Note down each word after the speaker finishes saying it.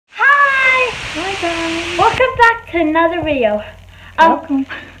Welcome back to another video. Welcome.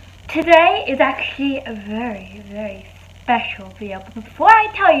 Today is actually a very special video. But before I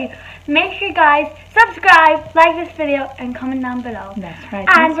tell you, make sure you guys subscribe, like this video, and comment down below. That's right.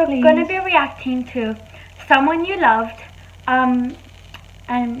 And yes, we're going to be reacting to Someone You Loved. And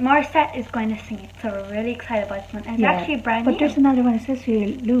Morissette is going to sing it, so we're really excited about this one. And it's actually brand new. But there's another one that says here,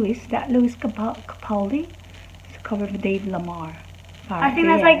 Louis. That Louis Capaldi. It's a cover of Dave Lamar. I think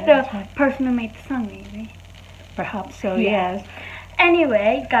that's like the person who made the song, maybe. Perhaps so, yes.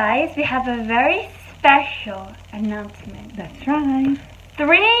 Anyway, guys, we have a very special announcement. That's right.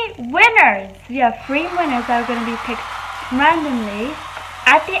 3 winners. We have 3 winners that are going to be picked randomly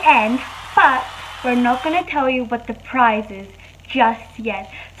at the end, but we're not going to tell you what the prize is just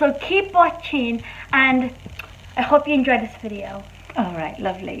yet. So keep watching, and I hope you enjoy this video. Alright,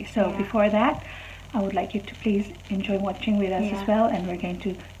 lovely. So before that, I would like you to please enjoy watching with us as well, and we're going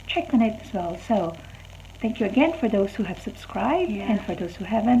to check on it as well. So thank you again for those who have subscribed, and for those who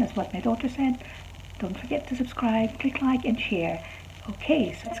haven't, as what my daughter said, don't forget to subscribe, click like and share.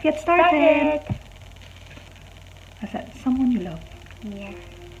 Okay, so let's get started. What's that? Someone You Love. Yeah.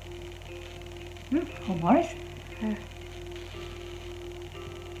 Oh, Morris? Is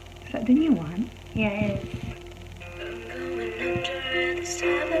that the new one? Yeah, it is.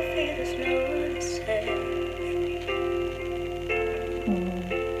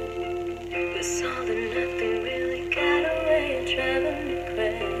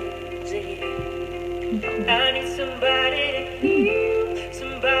 I need somebody to hear,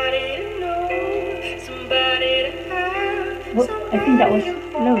 somebody to know, somebody to have. Well, I think that was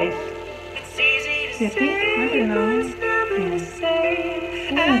Louis. It's easy to say, I don't know. it's never the same.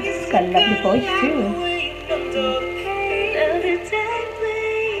 It's got a lovely voice too.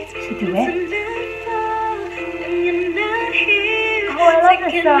 It's a duet. Oh, I love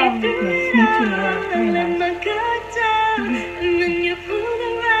this song. Yes, me too, yeah. Very nice.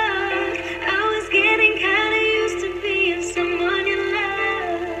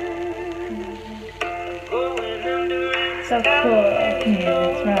 So cool. Yeah,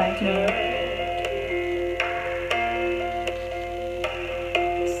 that's right, yeah.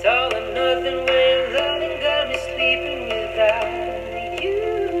 It's all or nothing when loving got me sleeping without you.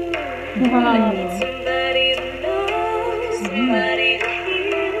 I need somebody to know, somebody to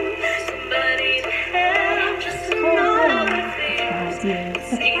hear, somebody to have, just to know everything.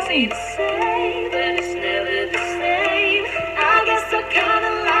 It's easy to say, but it's never the same. I guess I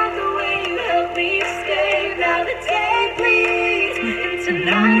kinda like the way you help me escape. Now the day bleeds into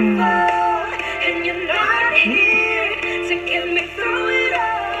nightfall, and you're not here to get me through it all.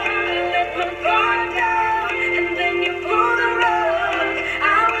 I let my guard down, and then you pull the rug. I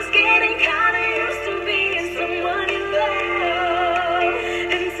was getting kinda used to being someone you love,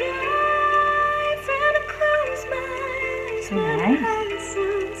 and I tend to close my eyes. So nice.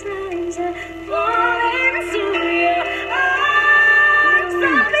 Sometimes I fall into your arms.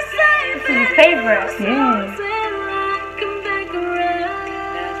 I'll be safe. This is your favorite. Yeah.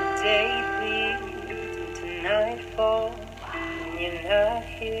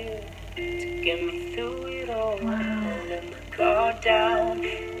 Get me through it all. I let my guard down,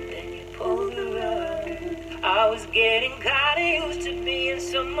 then you pull the rug. I was getting kinda used to being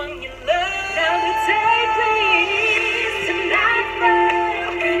someone you love. Now the day bleeds to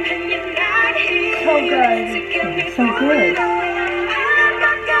nightfall, and you're not here So good. to get me So through good. it all. I let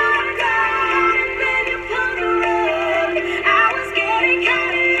my guard down, and then you pull the rug. I was getting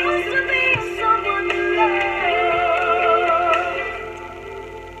kinda used to being someone you love.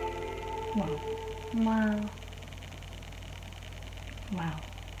 Wow.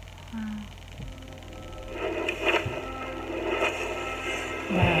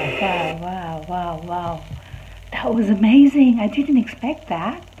 Wow. Wow. Wow. That was amazing. I didn't expect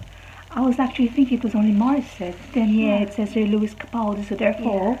that. I was actually thinking it was only Morissette. Then it says here Louis Capaldi, so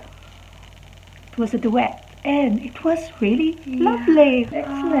therefore it was a duet. And it was really lovely.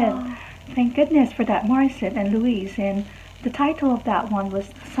 Excellent. Thank goodness for that, Morissette and Louise. And the title of that one was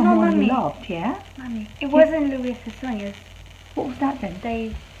Someone You Loved, yeah? Mommy. It wasn't Louis's song, it was What was that then?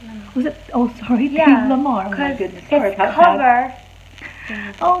 Dave Lamar. Was it? Oh, sorry, Yeah, Dave Lamar. Oh my goodness, sorry it's about cover. that.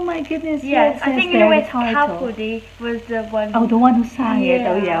 Oh my goodness, Yes, I think Louis title. Capaldi was the one. Oh, the one who sang it.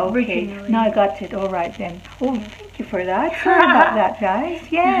 Oh yeah, okay. Originally. Now I got it. All right then. Oh, thank you for that. Sorry about that, guys.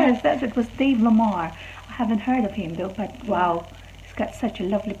 Yes, it was Dave Lamar. I haven't heard of him though, but wow, he's got such a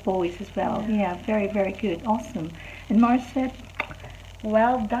lovely voice as well. Yeah, very good, awesome. And Morissette,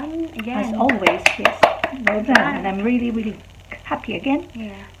 well done again. as always, yes, well done. And I'm really happy again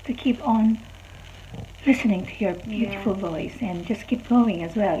to keep on listening to your beautiful voice, and just keep going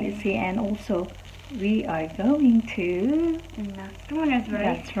as well, you see. And also we are going to announce the winners, right?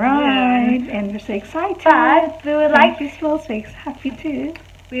 That's right, and we're so excited. But we would like to feel so happy too.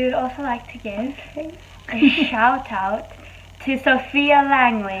 We would also like to give a shout out to Sophia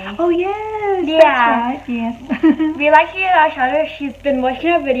Langley. Oh yes, yeah, that's right. Yes. We like to give our shout out. She's been watching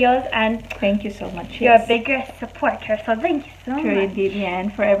our videos, and thank you so much. You're a biggest supporter, so thank you so much. Indeed, yeah,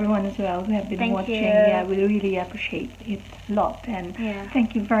 and for everyone as well who have been watching, yeah, we really appreciate it a lot, and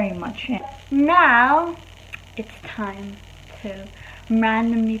thank you very much. Now it's time to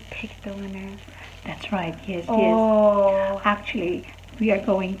randomly pick the winners. That's right. Yes, yes. Actually, we are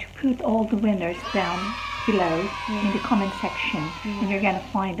going to put all the winners down below in the comment section, and you're gonna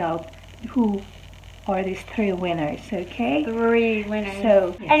find out who are these 3 winners. Okay, 3 winners.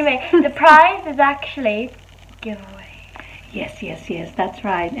 So anyway, the prize is actually giveaway. Yes, yes, yes, that's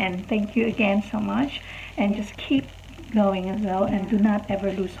right. And thank you again so much, and just keep going as well, and do not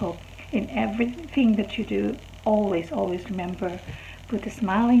ever lose hope in everything that you do. Always remember, put a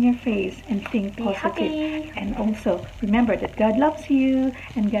smile on your face and think positive. And also remember that God loves you,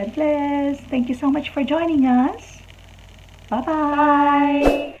 and God bless. Thank you so much for joining us.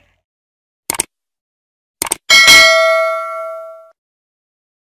 Bye-bye.